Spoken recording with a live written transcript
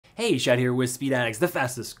Hey, Shad here with Speed Addicts, the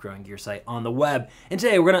fastest growing gear site on the web. And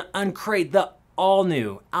today we're going to uncrate the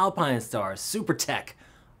all-new Alpinestars Supertech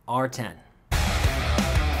R10.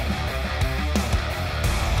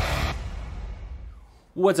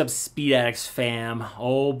 What's up, Speed Addicts fam?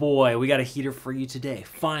 Oh boy, we got a heater for you today,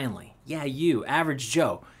 finally. Yeah, you, average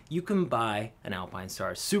Joe, you can buy an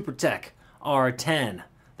Alpinestars Supertech R10.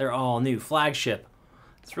 Their all-new flagship.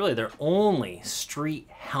 It's really their only street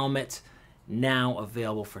helmet now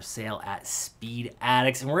available for sale at Speed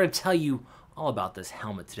Addicts, and we're going to tell you all about this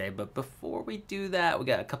helmet today. But before we do that, we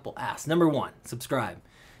got a couple asks. Number one, subscribe.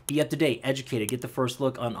 Be up to date, educated, get the first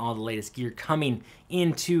look on all the latest gear coming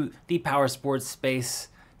into the power sports space.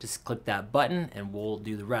 Just click that button and we'll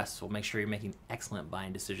do the rest. We'll make sure you're making excellent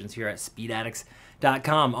buying decisions here at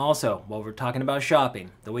speedaddicts.com. Also, while we're talking about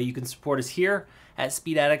shopping, the way you can support us here at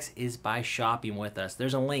Speed Addicts is by shopping with us.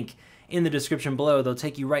 There's a link in the description below. They'll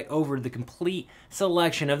take you right over to the complete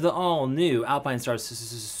selection of the all-new Alpinestars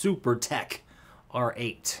Supertech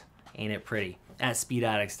R8. Ain't it pretty? At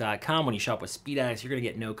speedaddicts.com. When you shop with Speed Addicts, you're going to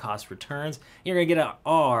get no-cost returns. You're going to get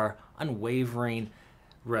our unwavering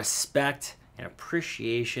respect and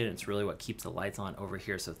appreciation. It's really what keeps the lights on over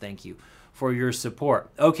here, so thank you for your support.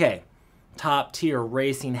 Okay, top-tier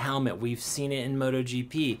racing helmet. We've seen it in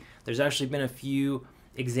MotoGP. There's actually been a few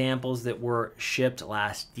examples that were shipped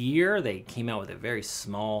last year. They came out with a very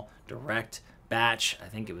small direct batch. I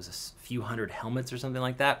think it was a few hundred helmets or something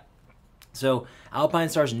like that. So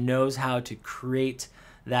Alpinestars knows how to create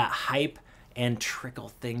that hype and trickle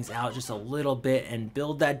things out just a little bit and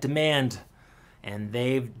build that demand. And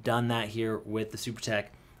they've done that here with the Supertech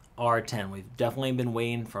R10. We've definitely been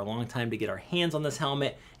waiting for a long time to get our hands on this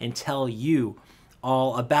helmet and tell you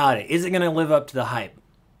all about it. Is it going to live up to the hype?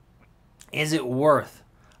 Is it worth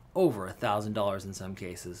over $1,000 in some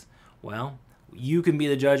cases? Well, you can be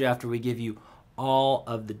the judge after we give you all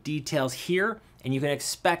of the details here, and you can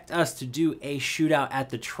expect us to do a shootout at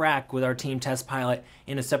the track with our team test pilot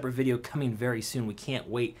in a separate video coming very soon. We can't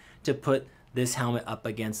wait to put this helmet up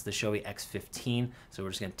against the Shoei X15, so we're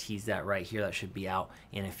just going to tease that right here. That should be out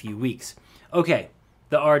in a few weeks. Okay,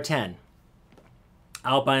 the R10.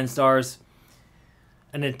 Alpinestars,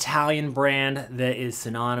 an Italian brand that is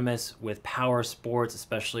synonymous with power sports,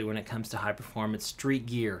 especially when it comes to high-performance street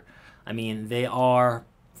gear. I mean, they are,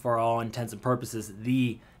 for all intents and purposes,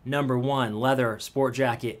 the #1 leather sport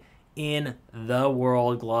jacket in the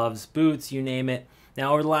world. Gloves, boots, you name it.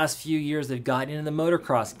 Now, over the last few years, they've gotten into the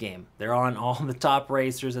motocross game. They're on all the top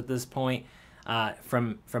racers at this point,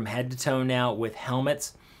 from head to toe now, with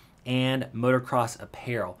helmets and motocross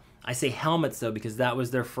apparel. I say helmets, though, because that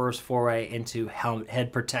was their first foray into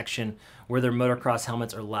head protection, where their motocross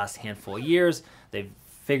helmets are the last handful of years. They've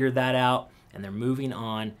figured that out, and they're moving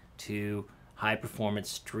on to high-performance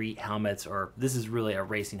street helmets, or this is really a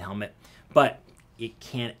racing helmet, but it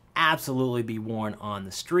can absolutely be worn on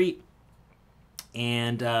the street.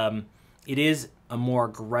 And it is a more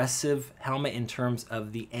aggressive helmet in terms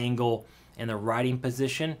of the angle and the riding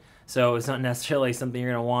position. So it's not necessarily something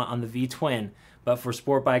you're going to want on the V-Twin, but for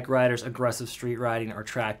sport bike riders, aggressive street riding or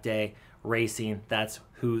track day racing, that's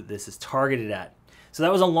who this is targeted at. So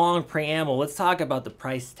that was a long preamble. Let's talk about the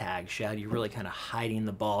price tag. Shad, you're really kind of hiding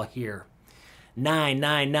the ball here.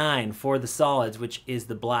 $999 for the solids, which is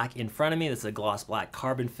the black in front of me. This is a gloss black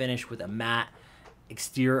carbon finish with a matte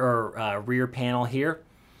exterior or rear panel here.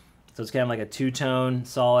 So it's kind of like a two-tone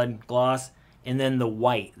solid gloss. And then the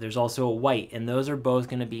white. There's also a white, and those are both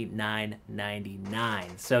going to be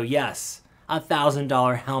 $999. So yes,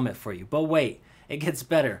 $1,000 helmet for you. But wait, it gets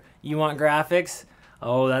better. You want graphics?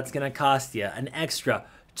 Oh, that's going to cost you an extra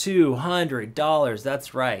 $200.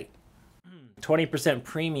 That's right. 20%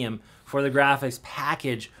 premium for the graphics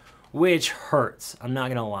package, which hurts. I'm not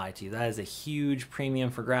going to lie to you. That is a huge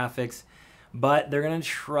premium for graphics, but they're going to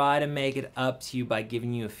try to make it up to you by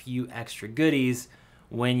giving you a few extra goodies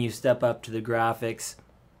when you step up to the graphics.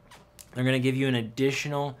 They're going to give you an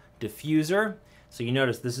additional diffuser. So you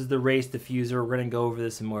notice this is the race diffuser. We're going to go over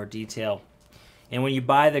this in more detail. And when you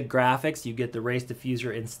buy the graphics, you get the race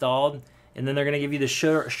diffuser installed, and then they're going to give you the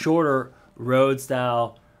shorter road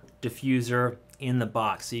style diffuser in the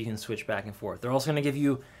box so you can switch back and forth. They're also going to give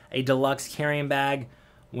you a deluxe carrying bag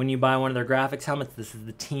when you buy one of their graphics helmets. This is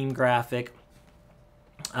the team graphic.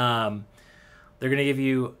 They're going to give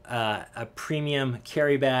you a premium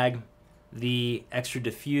carry bag, the extra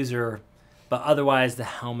diffuser, but otherwise the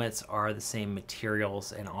helmets are the same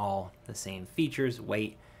materials and all the same features,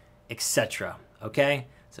 weight, etc. Okay?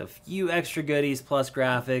 So a few extra goodies plus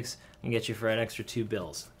graphics can get you for an extra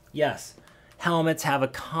 $2. Yes, helmets have a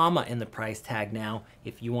comma in the price tag now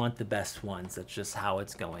if you want the best ones. That's just how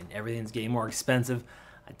it's going. Everything's getting more expensive.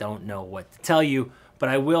 I don't know what to tell you, but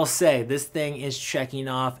I will say this thing is checking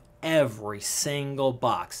off every single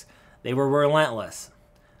box. They were relentless.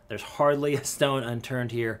 There's hardly a stone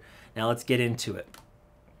unturned here. Now let's get into it.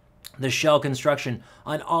 The shell construction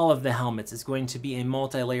on all of the helmets is going to be a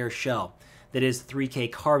multi-layer shell that is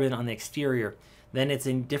 3K carbon on the exterior. Then it's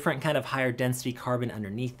a different kind of higher density carbon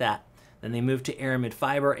underneath that. Then they move to aramid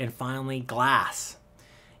fiber and finally glass.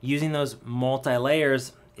 Using those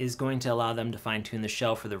multi-layers is going to allow them to fine-tune the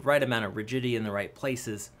shell for the right amount of rigidity in the right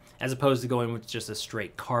places, as opposed to going with just a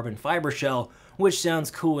straight carbon fiber shell, which sounds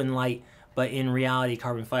cool and light, but in reality,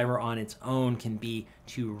 carbon fiber on its own can be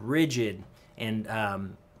too rigid and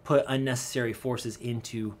put unnecessary forces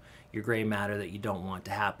into your gray matter that you don't want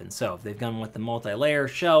to happen. So they've gone with the multi-layer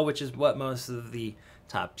shell, which is what most of the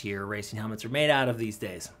top-tier racing helmets are made out of these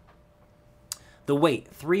days. The weight,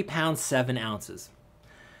 3 pounds 7 ounces.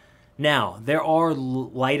 Now, there are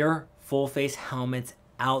lighter full-face helmets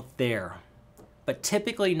out there, but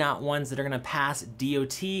typically not ones that are going to pass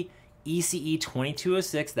DOT, ECE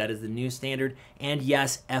 2206, that is the new standard, and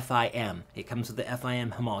yes, FIM. It comes with the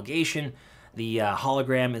FIM homologation. The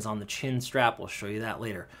hologram is on the chin strap. We'll show you that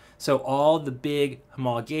later. So all the big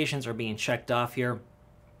homologations are being checked off here.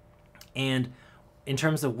 And in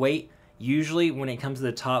terms of weight, usually when it comes to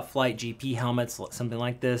the top flight GP helmets, something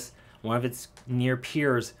like this, one of its near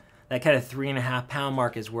peers, that kind of 3.5 pound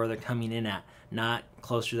mark is where they're coming in at, not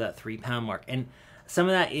closer to that 3 pound mark. And some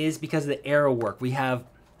of that is because of the aero work. We have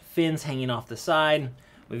fins hanging off the side.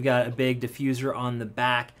 We've got a big diffuser on the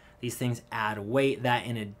back. These things add weight. That,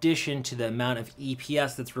 in addition to the amount of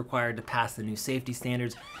EPS that's required to pass the new safety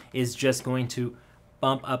standards, is just going to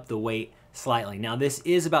bump up the weight slightly. Now, this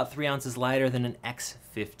is about 3 ounces lighter than an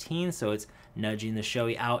X15, so it's nudging the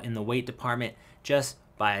Shoei out in the weight department just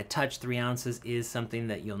by a touch. 3 ounces is something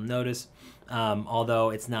that you'll notice,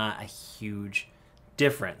 although it's not a huge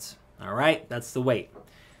difference. All right, that's the weight.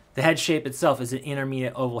 The head shape itself is an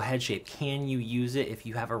intermediate oval head shape. Can you use it if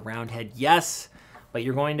you have a round head? Yes, but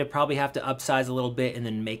you're going to probably have to upsize a little bit and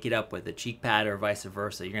then make it up with a cheek pad or vice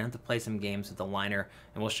versa. You're going to have to play some games with the liner,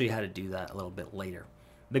 and we'll show you how to do that a little bit later.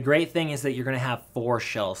 The great thing is that you're going to have 4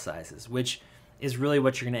 shell sizes, which is really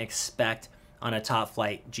what you're going to expect on a top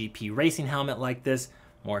flight GP racing helmet like this.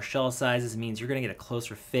 More shell sizes means you're going to get a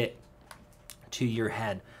closer fit to your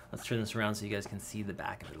head. Let's turn this around so you guys can see the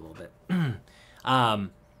back of it a little bit.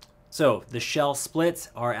 So the shell splits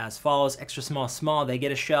are as follows. Extra small, small, they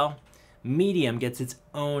get a shell. Medium gets its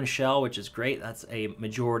own shell, which is great. That's a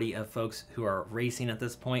majority of folks who are racing at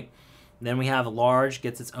this point. Then we have large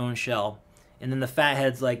gets its own shell. And then the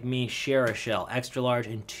fatheads like me share a shell. Extra large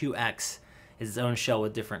and 2X is its own shell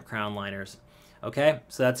with different crown liners. Okay,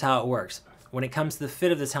 so that's how it works. When it comes to the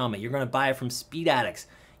fit of this helmet, you're going to buy it from Speed Addicts.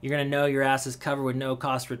 You're going to know your ass is covered with no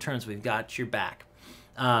cost returns. We've got your back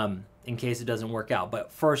in case it doesn't work out.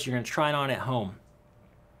 But first, you're going to try it on at home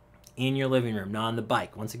in your living room, not on the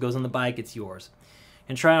bike. Once it goes on the bike, it's yours.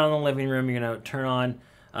 And try it on in the living room. You're going to turn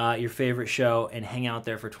on your favorite show and hang out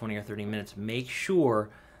there for 20 or 30 minutes. Make sure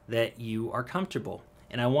that you are comfortable.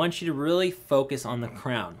 And I want you to really focus on the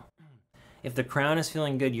crown. If the crown is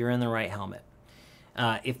feeling good, you're in the right helmet.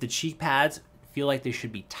 If the cheek pads feel like they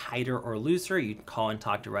should be tighter or looser, you can call and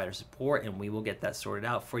talk to rider support and we will get that sorted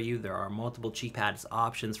out for you. There are multiple cheek pads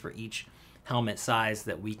options for each helmet size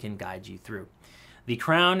that we can guide you through. The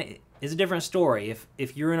crown is a different story.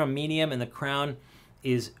 If you're in a medium and the crown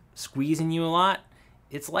is squeezing you a lot,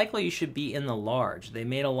 it's likely you should be in the large. They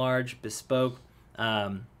made a large bespoke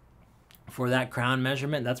for that crown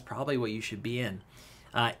measurement. That's probably what you should be in.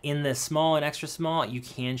 In the small and extra small, you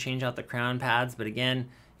can change out the crown pads, but again,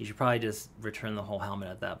 you should probably just return the whole helmet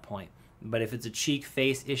at that point. But if it's a cheek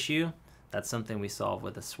face issue, that's something we solve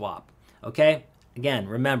with a swap. Okay? Again,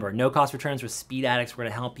 remember, no cost returns with Speed Addicts. We're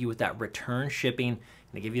going to help you with that return shipping. Going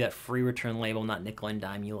to give you that free return label, not nickel and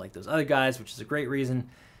dime you like those other guys, which is a great reason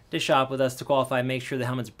to shop with us. To qualify, make sure the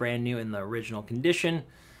helmet's brand new in the original condition.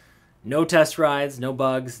 No test rides, no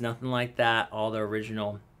bugs, nothing like that. All the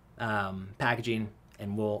original packaging,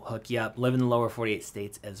 and we'll hook you up. Live in the lower 48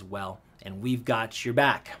 states as well, and we've got your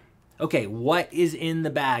back. Okay, what is in the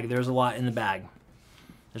bag? There's a lot in the bag.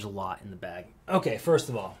 There's a lot in the bag. Okay, first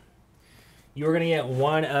of all, you're going to get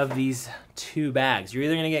one of these 2 bags. You're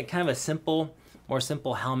either going to get kind of a simple, more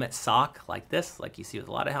simple helmet sock like this, like you see with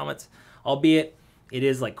a lot of helmets, albeit it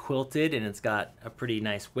is like quilted and it's got a pretty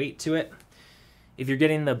nice weight to it. If you're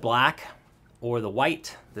getting the black or the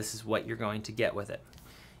white, this is what you're going to get with it.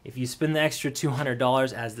 If you spend the extra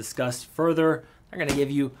 $200 as discussed further, they're going to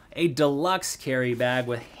give you a deluxe carry bag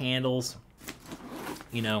with handles.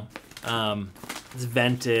 You know, it's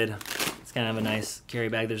vented. It's kind of a nice carry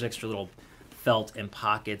bag. There's extra little felt and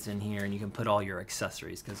pockets in here, and you can put all your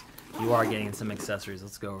accessories, because you are getting some accessories.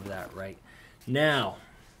 Let's go over that right now.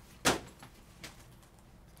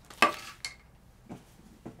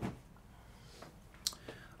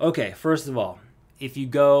 Okay, first of all, if you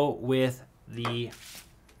go with the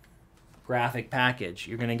graphic package,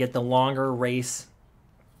 you're going to get the longer race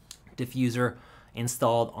diffuser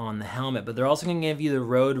installed on the helmet, but they're also going to give you the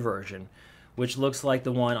road version, which looks like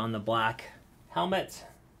the one on the black helmet.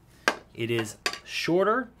 It is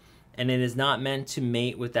shorter, and it is not meant to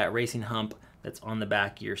mate with that racing hump that's on the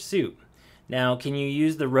back of your suit. Now, can you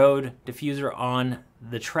use the road diffuser on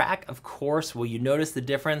the track? Of course. Will you notice the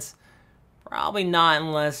difference? Probably not,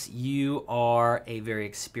 unless you are a very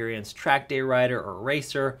experienced track day rider or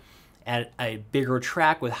racer at a bigger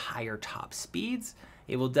track with higher top speeds.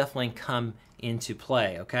 It will definitely come into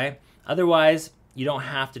play, okay? Otherwise, you don't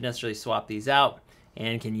have to necessarily swap these out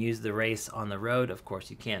and can use the race on the road. Of course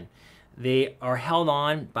you can. They are held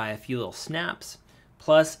on by a few little snaps,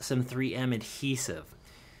 plus some 3M adhesive.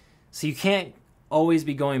 So you can't always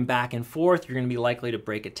be going back and forth. You're going to be likely to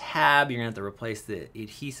break a tab. You're going to have to replace the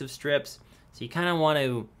adhesive strips. So you kind of want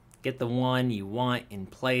to get the one you want in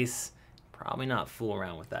place. Probably not fool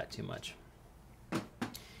around with that too much.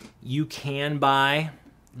 You can buy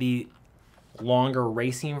the longer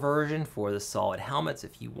racing version for the solid helmets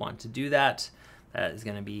if you want to do that. That is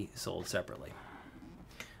going to be sold separately.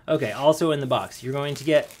 Okay, also in the box, you're going to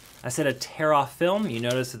get a set of tear-off film. You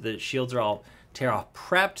notice that the shields are all tear-off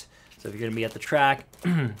prepped. So if you're going to be at the track,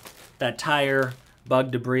 that tire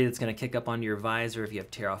bug debris that's going to kick up onto your visor, if you have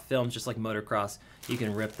tear-off films, just like motocross, you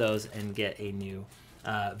can rip those and get a new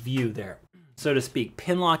view there, so to speak.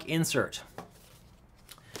 Pinlock insert.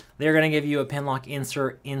 They're going to give you a pinlock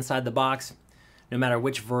insert inside the box. No matter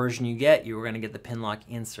which version you get, you're going to get the pinlock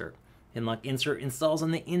insert. Pinlock insert installs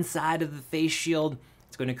on the inside of the face shield.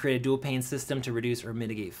 It's going to create a dual pane system to reduce or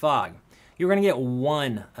mitigate fog. You're going to get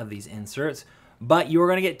one of these inserts, but you're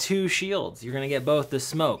going to get two shields. You're going to get both the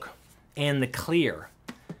smoke and the clear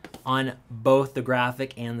on both the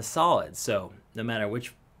graphic and the solid. So no matter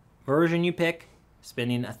which version you pick,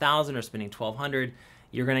 spending $1,000 or spending $1,200,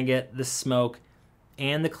 you're going to get the smoke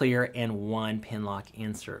and the clear and one pinlock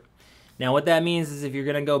insert. Now what that means is if you're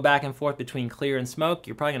going to go back and forth between clear and smoke,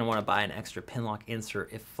 you're probably going to want to buy an extra pinlock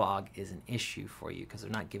insert if fog is an issue for you, because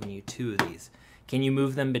they're not giving you two of these. Can you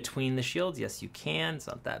move them between the shields? Yes, you can. It's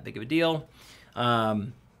not that big of a deal.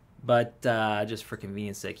 But just for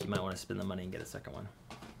convenience sake, you might want to spend the money and get a second one.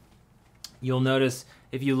 You'll notice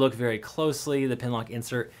if you look very closely, the pinlock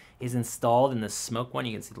insert is installed in the smoke one.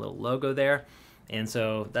 You can see the little logo there. And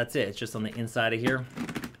so that's it. It's just on the inside of here.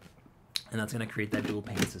 And that's going to create that dual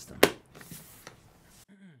pane system.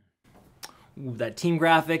 Ooh, that team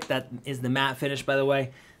graphic, that is the matte finish, by the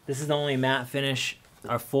way. This is the only matte finish,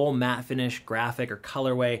 our full matte finish graphic or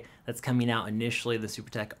colorway that's coming out initially, the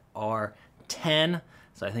Supertech R10.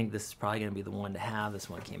 So I think this is probably going to be the one to have. This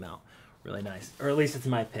one came out really nice. Or at least it's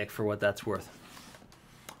my pick for what that's worth.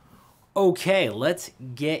 Okay, let's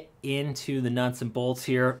get into the nuts and bolts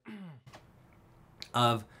here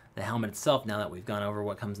of the helmet itself now that we've gone over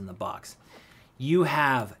what comes in the box. You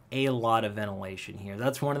have a lot of ventilation here.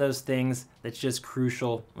 That's one of those things that's just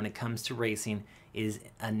crucial when it comes to racing, is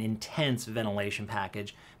an intense ventilation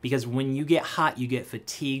package, because when you get hot, you get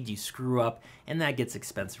fatigued, you screw up, and that gets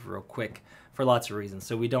expensive real quick for lots of reasons.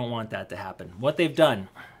 So we don't want that to happen. What they've done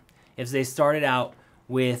is they started out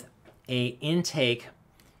with a intake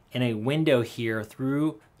and a window here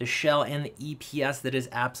through the shell and the EPS that is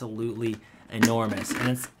absolutely enormous. And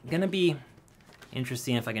it's gonna be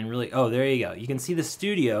interesting if I can really, oh, there you go. You can see the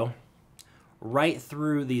studio right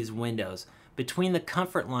through these windows. Between the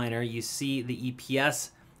comfort liner, you see the EPS,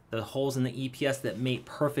 the holes in the EPS that mate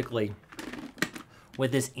perfectly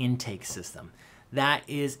with this intake system. That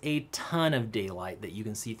is a ton of daylight that you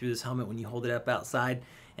can see through this helmet when you hold it up outside,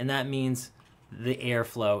 and that means the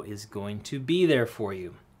airflow is going to be there for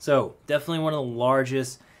you. So definitely one of the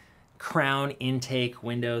largest crown intake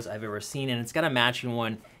windows I've ever seen, and it's got a matching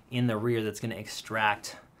one in the rear that's going to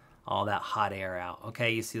extract all that hot air out.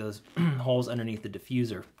 Okay, you see those holes underneath the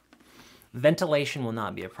diffuser. Ventilation will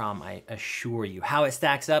not be a problem, I assure you. How it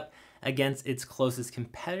stacks up against its closest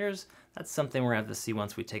competitors, that's something we're going to have to see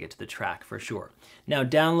once we take it to the track for sure. Now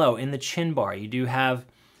down low in the chin bar, you do have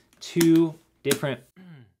two different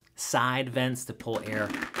side vents to pull air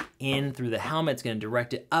in through the helmet. It's going to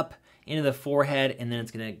direct it up into the forehead, and then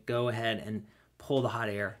it's going to go ahead and pull the hot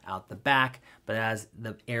air out the back. But as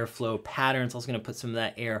the airflow pattern, it's also going to put some of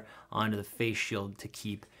that air onto the face shield to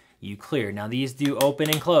keep you clear. Now these do open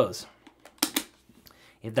and close.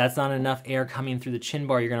 If that's not enough air coming through the chin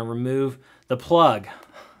bar, you're going to remove the plug.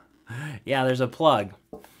 Yeah, there's a plug.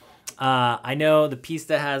 I know the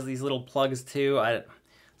Pista has these little plugs too.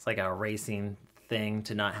 It's like a racing thing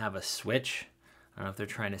to not have a switch. I don't know if they're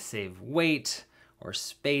trying to save weight or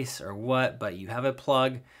space or what, but you have a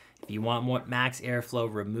plug. If you want more max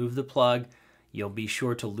airflow, remove the plug. You'll be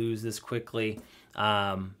sure to lose this quickly.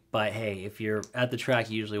 But hey, if you're at the track,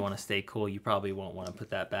 you usually want to stay cool. You probably won't want to put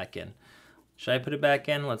that back in. Should I put it back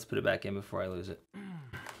in? Let's put it back in before I lose it.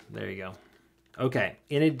 There you go. Okay,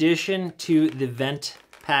 in addition to the vent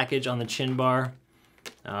package on the chin bar,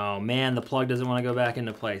 oh man, the plug doesn't want to go back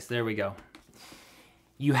into place. There we go.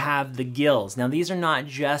 You have the gills. Now these are not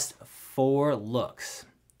just for looks.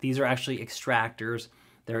 These are actually extractors.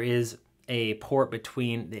 There is a port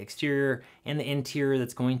between the exterior and the interior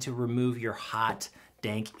that's going to remove your hot,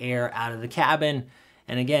 dank air out of the cabin.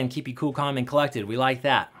 And again, keep you cool, calm, and collected. We like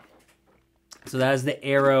that. So that is the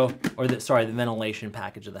aero, or the ventilation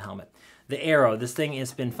package of the helmet. The aero, this thing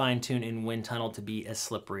has been fine-tuned in wind tunnel to be as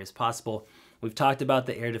slippery as possible. We've talked about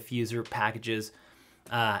the air diffuser packages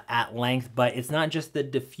at length, but it's not just the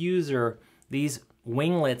diffuser. These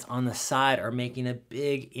winglets on the side are making a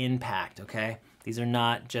big impact, okay? These are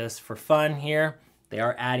not just for fun here. They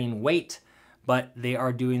are adding weight, but they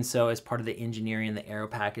are doing so as part of the engineering in the aero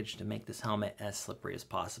package to make this helmet as slippery as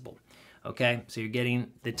possible. Okay, so you're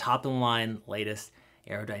getting the top-of-the-line latest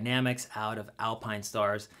aerodynamics out of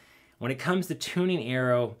Alpinestars. When it comes to tuning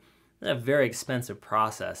aero, it's a very expensive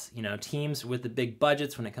process. You know, teams with the big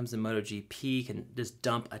budgets when it comes to MotoGP can just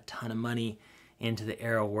dump a ton of money into the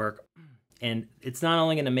aero work. And it's not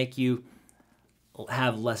only going to make you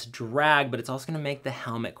have less drag, but it's also going to make the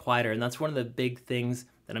helmet quieter. And that's one of the big things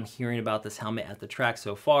that I'm hearing about this helmet at the track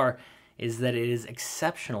so far, is that it is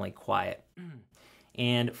exceptionally quiet.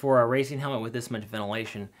 And for a racing helmet with this much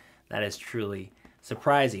ventilation, that is truly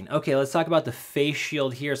surprising. Okay, let's talk about the face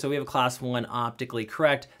shield here. So we have a class 1 optically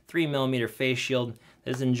correct 3mm face shield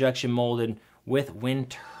that is injection molded with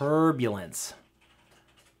wind turbulence.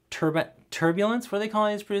 Turbulence? What are they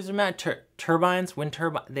calling these, producer Matt? Turbines? Wind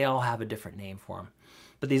turbine? They all have a different name for them.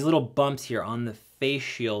 But these little bumps here on the face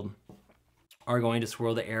shield are going to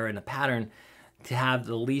swirl the air in a pattern to have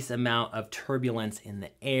the least amount of turbulence in the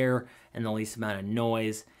air and the least amount of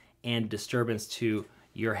noise and disturbance to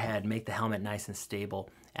your head. Make the helmet nice and stable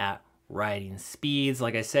at riding speeds.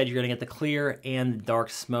 Like I said, you're gonna get the clear and the dark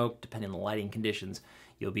smoke, depending on the lighting conditions.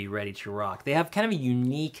 You'll be ready to rock. They have kind of a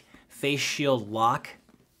unique face shield lock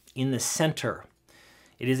in the center.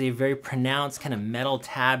 It is a very pronounced kind of metal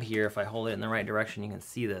tab here. If I hold it in the right direction, you can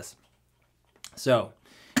see this. So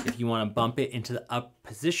if you want to bump it into the up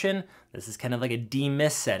position, this is kind of like a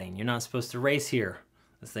demist setting. You're not supposed to race here.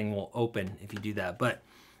 This thing will open if you do that. But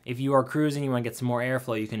if you are cruising, you want to get some more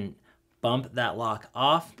airflow, you can bump that lock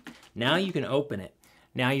off. Now you can open it.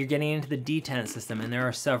 Now you're getting into the detent system, and there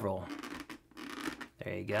are several.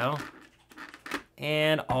 There you go.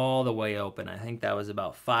 And all the way open. I think that was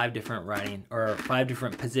about 5 different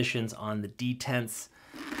positions on the detents.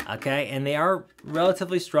 Okay, and they are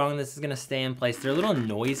relatively strong. This is gonna stay in place. They're a little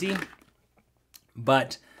noisy,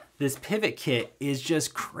 but this pivot kit is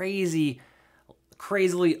just crazily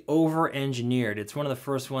over-engineered. It's one of the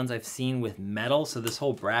first ones I've seen with metal. So this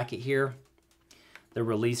whole bracket here, the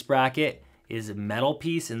release bracket, is a metal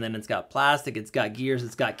piece, and then it's got plastic, it's got gears,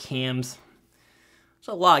 it's got cams. There's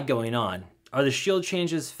a lot going on. Are the shield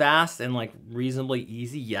changes fast and like reasonably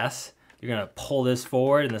easy? Yes. You're gonna pull this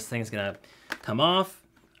forward and this thing's gonna come off.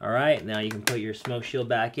 All right, now you can put your smoke shield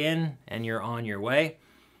back in and you're on your way.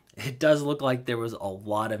 It does look like there was a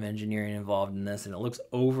lot of engineering involved in this, and it looks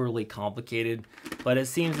overly complicated, but it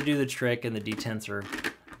seems to do the trick, and the detents are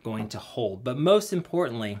going to hold. But most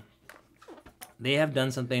importantly, they have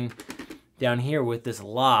done something down here with this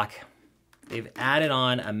lock. They've added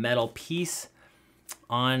on a metal piece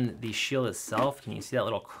on the shield itself. Can you see that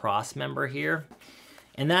little cross member here?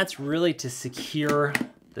 And that's really to secure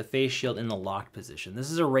the face shield in the locked position.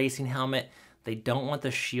 This is a racing helmet. They don't want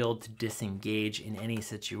the shield to disengage in any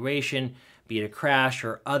situation, be it a crash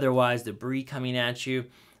or otherwise debris coming at you.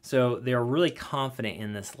 So they're really confident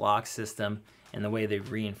in this lock system and the way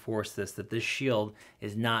they've reinforced this, that this shield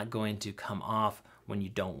is not going to come off when you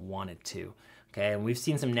don't want it to. Okay, and we've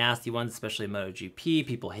seen some nasty ones, especially in MotoGP,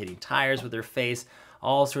 people hitting tires with their face,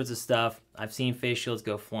 all sorts of stuff. I've seen face shields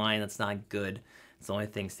go flying. That's not good. It's the only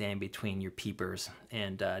thing standing between your peepers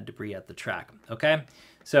and debris at the track, okay?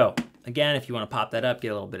 So, again, if you want to pop that up, get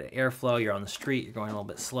a little bit of airflow, you're on the street, you're going a little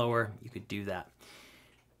bit slower, you could do that.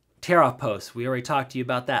 Tear-off posts, we already talked to you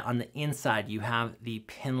about that. On the inside, you have the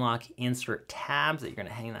pin lock insert tabs that you're going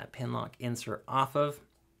to hang that pin lock insert off of.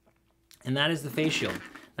 And that is the face shield.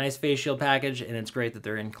 Nice face shield package, and it's great that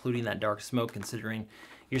they're including that dark smoke, considering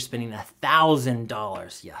you're spending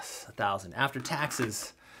 $1,000. Yes, $1,000 after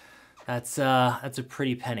taxes. That's a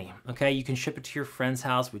pretty penny. Okay, you can ship it to your friend's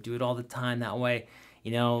house. We do it all the time that way.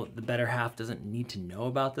 You know, the better half doesn't need to know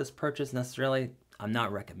about this purchase necessarily. I'm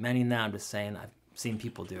not recommending that. I'm just saying I've seen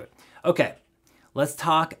people do it. Okay, let's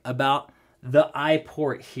talk about the eye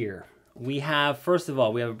port here. We have, first of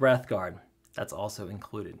all, we have a breath guard. That's also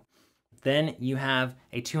included. Then you have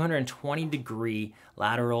a 220-degree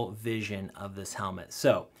lateral vision of this helmet.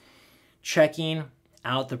 So, checking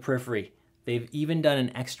out the periphery. They've even done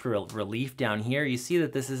an extra relief down here. You see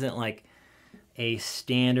that this isn't like a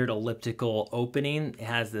standard elliptical opening. It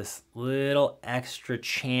has this little extra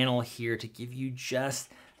channel here to give you just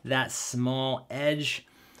that small edge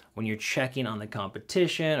when you're checking on the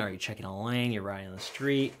competition or you're checking a lane, you're riding on the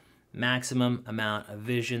street. Maximum amount of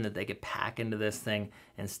vision that they could pack into this thing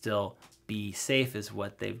and still be safe is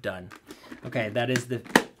what they've done. Okay, that is the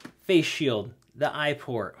face shield, the eye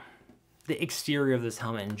port, the exterior of this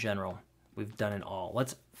helmet in general. We've done it all.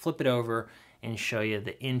 Let's flip it over and show you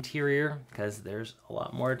the interior because there's a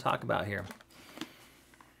lot more to talk about here.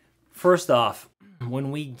 First off,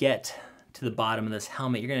 when we get to the bottom of this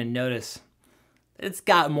helmet, you're gonna notice it's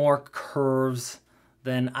got more curves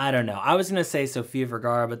than, I don't know. I was gonna say Sofia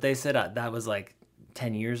Vergara, but they said that was like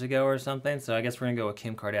 10 years ago or something. So I guess we're gonna go with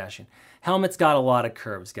Kim Kardashian. Helmet's got a lot of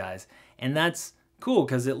curves, guys. And that's cool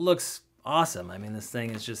because it looks awesome. I mean, this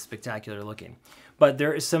thing is just spectacular looking. But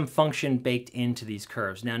there is some function baked into these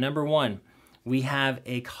curves. Now, number one, we have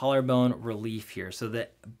a collarbone relief here. So the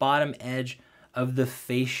bottom edge of the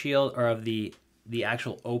face shield or of the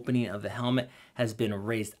actual opening of the helmet has been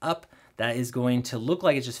raised up. That is going to look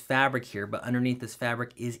like it's just fabric here, but underneath this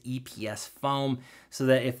fabric is EPS foam so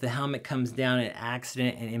that if the helmet comes down in an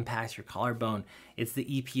accident and impacts your collarbone, it's the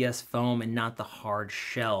EPS foam and not the hard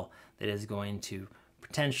shell that is going to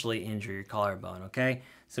potentially injure your collarbone, okay?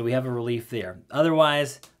 So we have a relief there.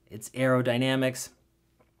 Otherwise, it's aerodynamics,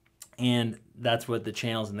 and that's what the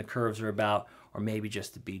channels and the curves are about, or maybe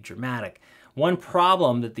just to be dramatic. One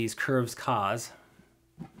problem that these curves cause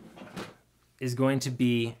is going to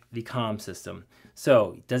be the comm system.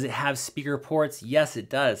 So, does it have speaker ports? Yes, it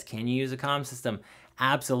does. Can you use a comm system?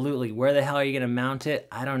 Absolutely. Where the hell are you gonna mount it?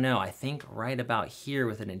 I don't know. I think right about here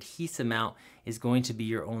with an adhesive mount is going to be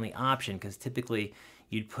your only option because typically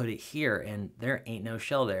you'd put it here and there ain't no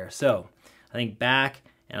shell there. So, I think back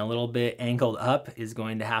and a little bit angled up is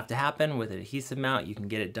going to happen with an adhesive mount. You can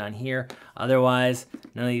get it done here. Otherwise,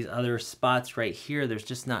 none of these other spots right here, there's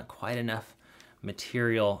just not quite enough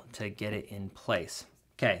material to get it in place.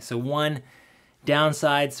 Okay, so one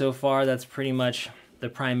downside so far, that's pretty much the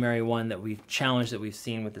primary one that we've challenged that we've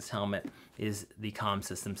seen with this helmet is the comm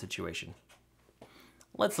system situation.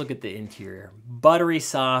 Let's look at the interior. Buttery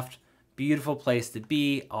soft, beautiful place to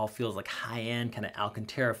be. All feels like high-end kind of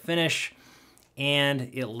Alcantara finish, and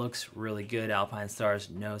it looks really good. Alpinestars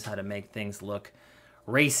knows how to make things look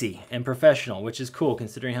racy and professional, which is cool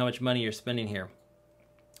considering how much money you're spending here.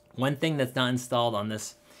 One thing that's not installed on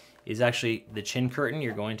this is actually the chin curtain.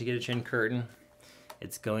 You're going to get a chin curtain.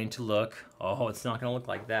 It's going to look, oh, it's not gonna look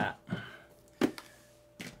like that.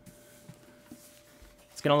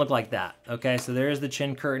 It's gonna look like that, okay? So there's the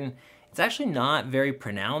chin curtain. It's actually not very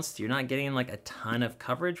pronounced. You're not getting like a ton of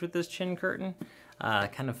coverage with this chin curtain.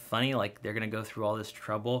 Kind of funny, like they're gonna go through all this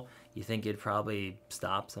trouble. You think it'd probably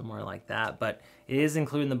stop somewhere like that, but it is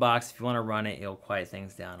included in the box. If you wanna run it, it'll quiet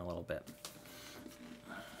things down a little bit.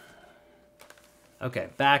 Okay,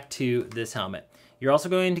 back to this helmet. You're also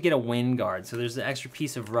going to get a wind guard. So there's an extra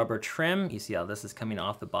piece of rubber trim. You see how this is coming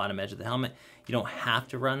off the bottom edge of the helmet. You don't have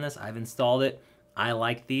to run this. I've installed it. I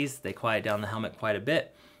like these. They quiet down the helmet quite a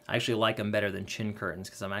bit. I actually like them better than chin curtains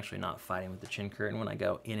because I'm actually not fighting with the chin curtain when I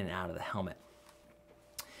go in and out of the helmet.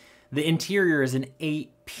 The interior is an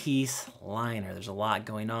 8-piece liner. There's a lot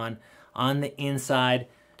going on the inside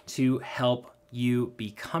to help you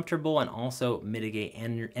be comfortable and also mitigate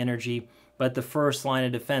energy. But the first line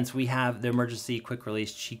of defense, we have the emergency quick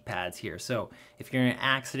release cheek pads here. So if you're in an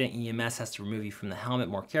accident, EMS has to remove you from the helmet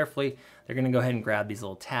more carefully. They're gonna go ahead and grab these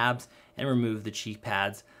little tabs and remove the cheek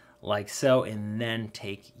pads like so, and then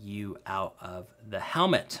take you out of the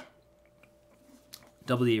helmet.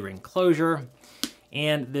 Double E-ring closure.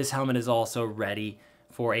 And this helmet is also ready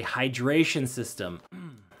for a hydration system. You're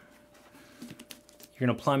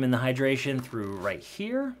gonna plumb in the hydration through right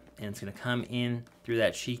here, and it's gonna come in through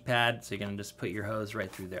that cheek pad, so you're gonna just put your hose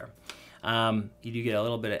right through there. You do get a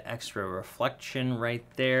little bit of extra reflection right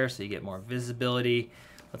there, so you get more visibility.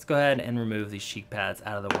 Let's go ahead and remove these cheek pads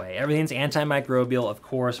out of the way. Everything's antimicrobial, of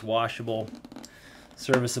course, washable,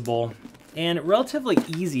 serviceable, and relatively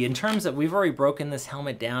easy in terms of we've already broken this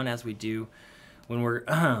helmet down as we do when we're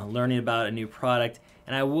learning about a new product.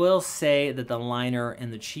 And I will say that the liner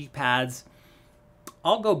and the cheek pads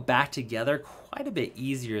all go back together quite a bit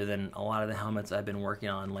easier than a lot of the helmets I've been working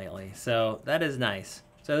on lately. So that is nice.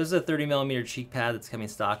 So this is a 30mm cheek pad that's coming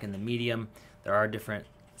stock in the medium. There are different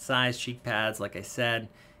size cheek pads, like I said,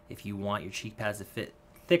 if you want your cheek pads to fit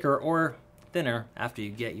thicker or thinner after you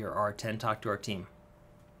get your R10, talk to our team.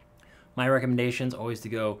 My recommendation is always to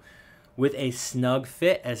go with a snug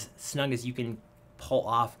fit, as snug as you can pull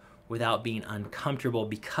off without being uncomfortable,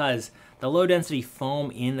 because the low density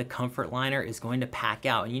foam in the comfort liner is going to pack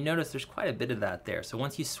out, and you notice there's quite a bit of that there. So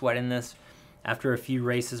once you sweat in this, after a few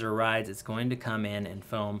races or rides, it's going to come in and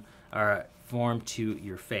foam or form to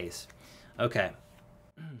your face. Okay.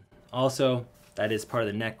 Also, that is part of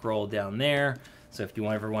the neck roll down there. So if you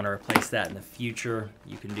ever want to replace that in the future,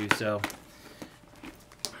 you can do so.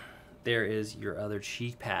 There is your other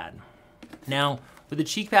cheek pad. Now, with the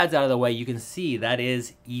cheek pads out of the way, you can see that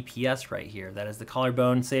is EPS right here. That is the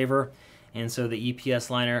collarbone saver. And so the EPS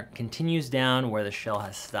liner continues down where the shell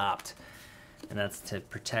has stopped. And that's to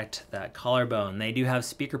protect that collarbone. They do have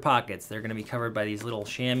speaker pockets. They're going to be covered by these little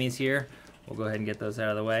chamois here. We'll go ahead and get those out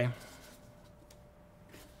of the way.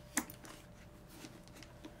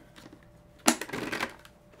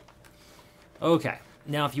 Okay,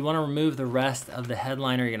 now if you want to remove the rest of the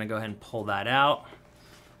headliner, you're going to go ahead and pull that out.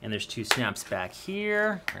 And there's two snaps back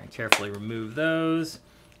here. We're going to carefully remove those.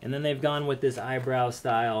 And then they've gone with this eyebrow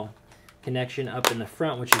style connection up in the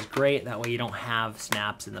front, which is great. That way you don't have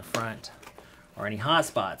snaps in the front or any hot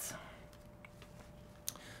spots.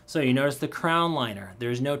 So you notice the crown liner.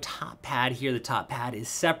 There's no top pad here. The top pad is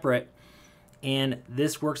separate. And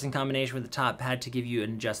this works in combination with the top pad to give you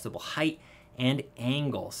an adjustable height and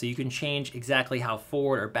angle. So you can change exactly how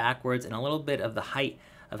forward or backwards and a little bit of the height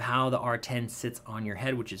of how the R10 sits on your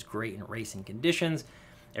head, which is great in racing conditions.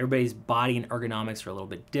 Everybody's body and ergonomics are a little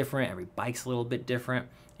bit different. Every bike's a little bit different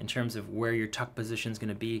in terms of where your tuck position is going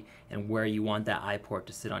to be and where you want that eye port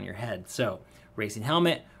to sit on your head. So racing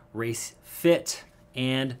helmet, race fit,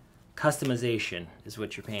 and customization is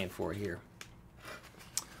what you're paying for here.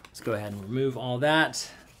 Let's go ahead and remove all that.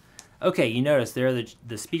 Okay, you notice there are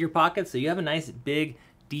the speaker pockets. So you have a nice big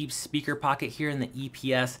deep speaker pocket here in the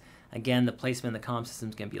EPS. Again, the placement of the comm system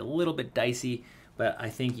is going to be a little bit dicey, but I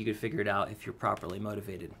think you could figure it out if you're properly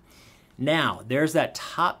motivated. Now, there's that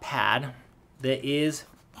top pad that is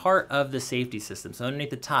part of the safety system. So underneath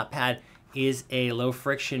the top pad is a low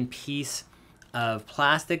friction piece of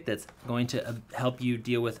plastic that's going to help you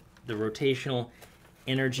deal with the rotational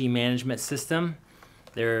energy management system.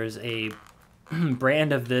 There's a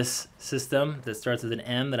brand of this system that starts with an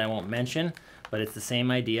M that I won't mention, but it's the same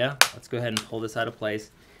idea. Let's go ahead and pull this out of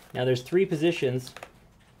place. Now there's three positions,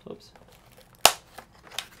 whoops,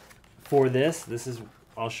 for this. This is,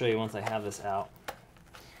 I'll show you once I have this out,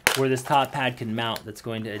 where this top pad can mount that's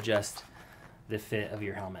going to adjust the fit of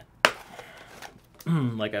your helmet,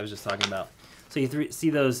 like I was just talking about. So you see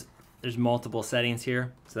those, there's multiple settings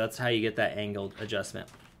here, so that's how you get that angled adjustment.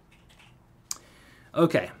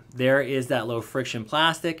 Okay, there is that low friction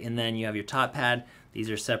plastic, and then you have your top pad. These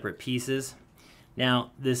are separate pieces.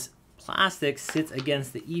 Now, this plastic sits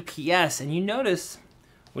against the EPS, and you notice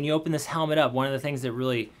when you open this helmet up, one of the things that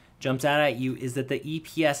really jumps out at you is that the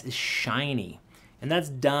EPS is shiny, and that's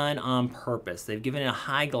done on purpose. They've given it a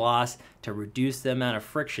high gloss to reduce the amount of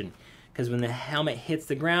friction, because when the helmet hits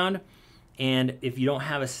the ground, and if you don't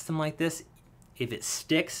have a system like this, if it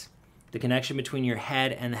sticks, the connection between your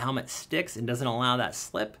head and the helmet sticks and doesn't allow that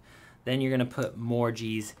slip, then you're going to put more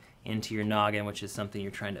G's into your noggin, which is something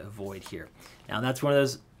you're trying to avoid here. Now, that's one of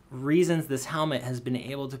those reasons this helmet has been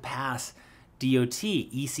able to pass DOT,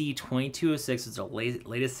 EC 2206 is the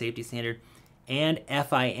latest safety standard, and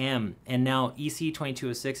FIM. And now EC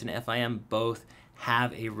 2206 and FIM both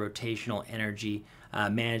have a rotational energy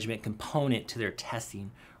management component to their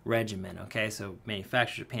testing regimen. Okay, so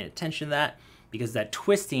manufacturers are paying attention to that, because that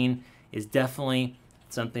twisting is definitely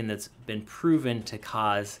something that's been proven to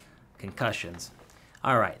cause concussions.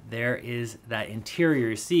 All right, there is that interior.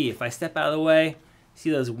 You see, if I step out of the way, see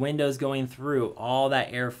those windows going through, all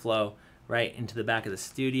that airflow right into the back of the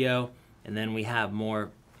studio, and then we have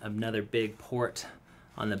another big port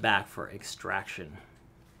on the back for extraction.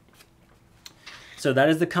 So that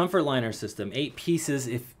is the comfort liner system, 8 pieces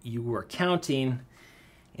if you were counting.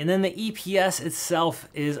 And then the EPS itself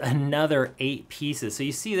is another 8 pieces. So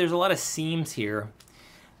you see there's a lot of seams here.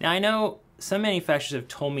 Now I know some manufacturers have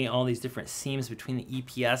told me all these different seams between the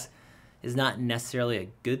EPS is not necessarily a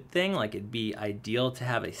good thing. Like, it'd be ideal to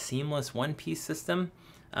have a seamless one-piece system,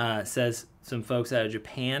 says some folks out of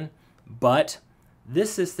Japan. But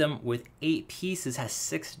this system with 8 pieces has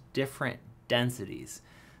 6 different densities.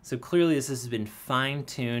 So clearly this has been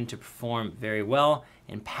fine-tuned to perform very well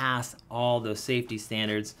and pass all those safety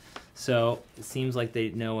standards. So it seems like they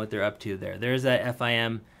know what they're up to there. There's that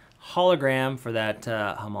FIM hologram for that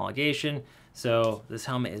homologation. So this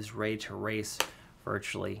helmet is ready to race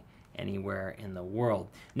virtually anywhere in the world.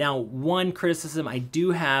 Now, one criticism I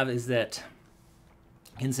do have is that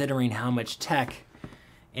considering how much tech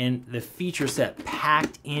and the feature set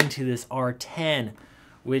packed into this R10,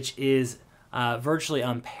 which is virtually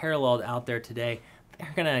unparalleled out there today,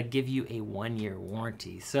 they're gonna give you a 1-year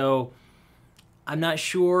warranty. So I'm not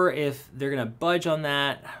sure if they're gonna budge on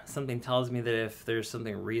that. Something tells me that if there's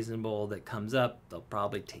something reasonable that comes up, they'll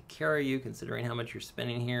probably take care of you considering how much you're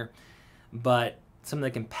spending here. But some of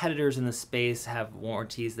the competitors in the space have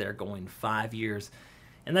warranties that are going 5 years.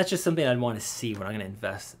 And that's just something I'd want to see when I'm going to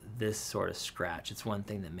invest this sort of scratch. It's one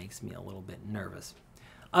thing that makes me a little bit nervous.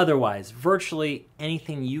 Otherwise, virtually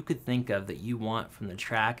anything you could think of that you want from the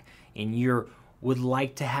track and you would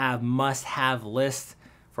like to have must-have list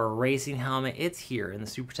for a racing helmet, it's here in the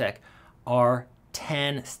Supertech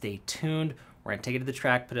R10. Stay tuned. We're going to take it to the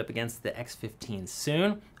track, put it up against the X15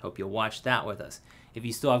 soon. Hope you'll watch that with us. If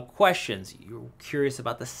you still have questions, you're curious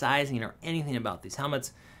about the sizing or anything about these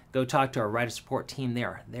helmets, go talk to our rider support team. They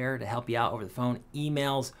are there to help you out over the phone,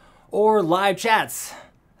 emails, or live chats.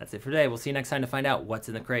 That's it for today. We'll see you next time to find out what's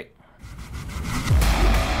in the crate.